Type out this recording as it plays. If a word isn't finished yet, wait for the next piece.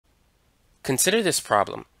Consider this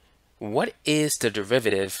problem. What is the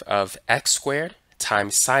derivative of x squared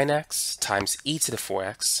times sine x times e to the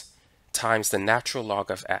 4x times the natural log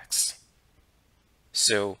of x?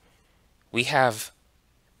 So we have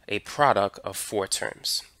a product of 4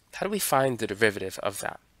 terms. How do we find the derivative of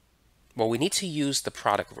that? Well, we need to use the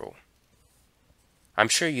product rule. I'm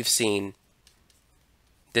sure you've seen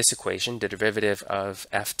this equation, the derivative of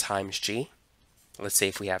f times g. Let's say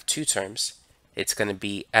if we have 2 terms, it's going to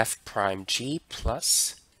be f prime g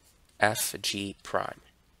plus fg prime.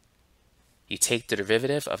 You take the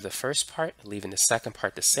derivative of the first part, leaving the second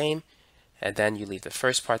part the same, and then you leave the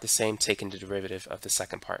first part the same, taking the derivative of the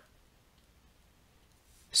second part.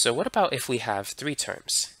 So what about if we have 3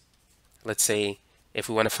 terms? Let's say if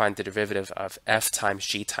we want to find the derivative of f times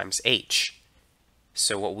g times h.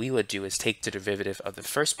 So what we would do is take the derivative of the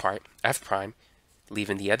first part, f prime,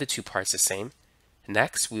 leaving the other 2 parts the same.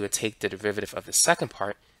 Next, we would take the derivative of the second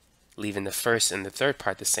part, leaving the first and the third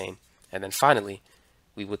part the same. And then finally,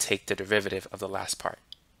 we will take the derivative of the last part.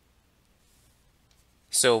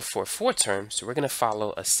 So for 4 terms, we're going to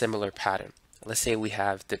follow a similar pattern. Let's say we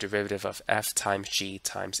have the derivative of f times g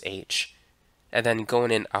times h, and then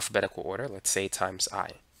going in alphabetical order, let's say times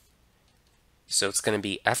I. So it's going to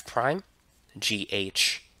be f prime ghi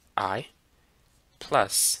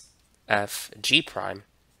plus f g prime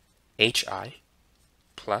hi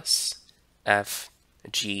plus f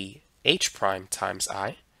g h prime times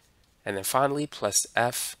I, and then finally plus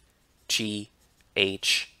f g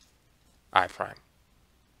h I prime.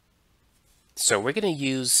 So we're going to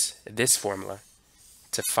use this formula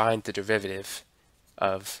to find the derivative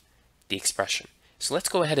of the expression. So let's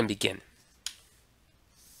go ahead and begin.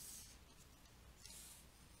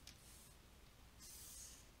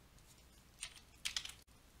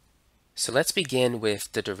 So let's begin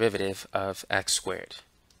with the derivative of x squared.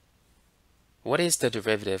 What is the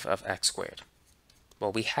derivative of x squared?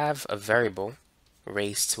 Well, we have a variable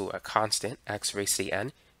raised to a constant, x raised to the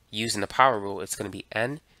n. Using the power rule, it's going to be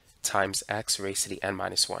n times x raised to the n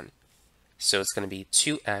minus 1. So it's going to be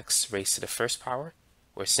 2x raised to the first power,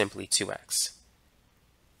 or simply 2x.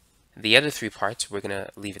 The other 3 parts, we're going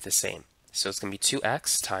to leave it the same. So it's going to be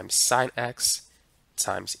 2x times sine x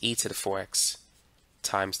times e to the 4x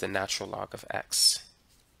times the natural log of x.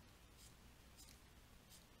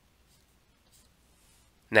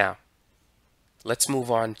 Now, let's move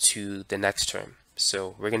on to the next term.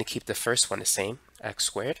 So we're going to keep the first one the same, x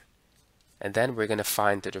squared, and then we're going to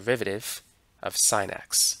find the derivative of sine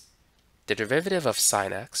x. The derivative of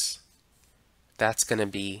sine x, that's going to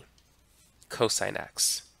be cosine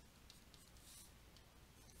x.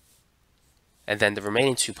 And then the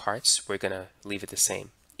remaining 2 parts, we're going to leave it the same,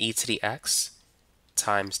 e to the x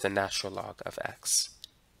times the natural log of x.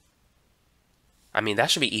 That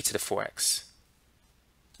should be e to the 4x.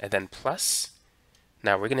 And then plus,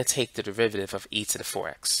 now we're going to take the derivative of e to the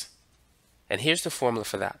 4x. And here's the formula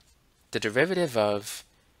for that. The derivative of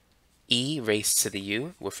e raised to the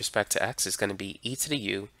u with respect to x is going to be e to the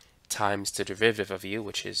u times the derivative of u,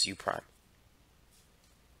 which is u prime.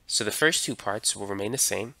 So the first 2 parts will remain the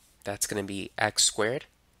same. That's going to be x squared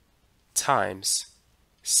times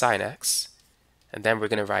sine x. And then we're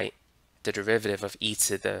going to write the derivative of e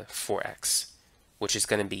to the 4x, which is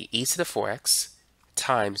going to be e to the 4x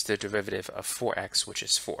times the derivative of 4x, which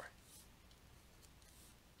is 4.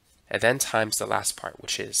 And then times the last part,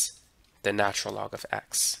 which is the natural log of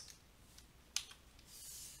x.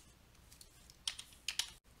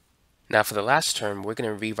 Now for the last term, we're going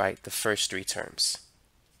to rewrite the first 3 terms.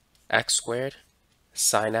 X squared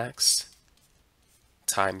sine x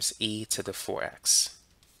times e to the 4x.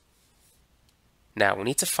 Now we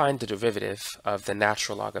need to find the derivative of the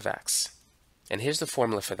natural log of x. And here's the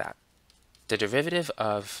formula for that. The derivative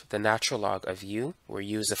of the natural log of u, where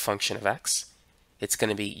u is a function of x, it's going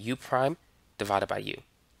to be u prime divided by u.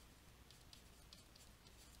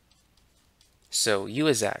 So u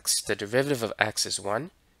is x. The derivative of x is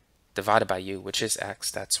 1 divided by u, which is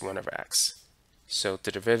x. That's 1 over x. So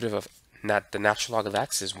the derivative of the natural log of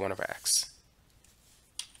x is 1 over x.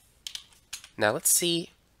 Now let's see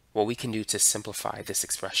what we can do to simplify this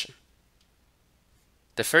expression.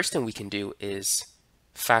 The first thing we can do is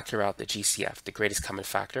factor out the GCF, the greatest common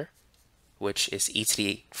factor, which is e to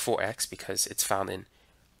the 4x because it's found in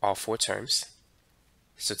all 4 terms.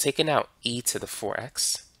 So taking out e to the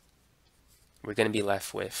 4x, we're going to be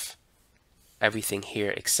left with everything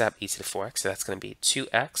here except e to the 4x. So that's going to be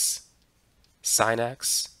 2x sine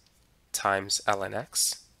x times ln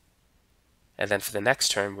x. And then for the next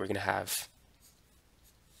term, we're going to have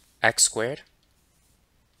x squared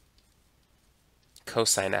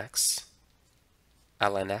cosine x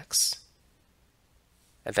ln x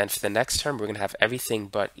And then for the next term, we're going to have everything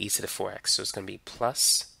but e to the 4x. So it's going to be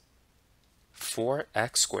plus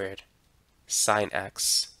 4x squared sine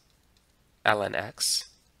x ln x.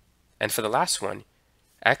 And for the last one,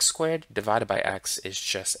 x squared divided by x is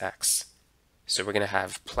just x. So we're going to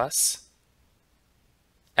have plus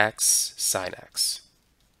x sine x.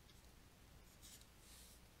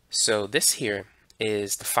 So this here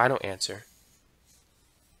is the final answer,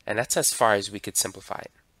 and that's as far as we could simplify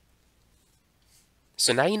it.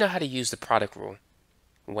 So now you know how to use the product rule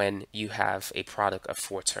when you have a product of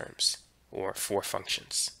 4 terms or 4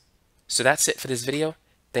 functions. So that's it for this video.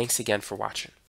 Thanks again for watching.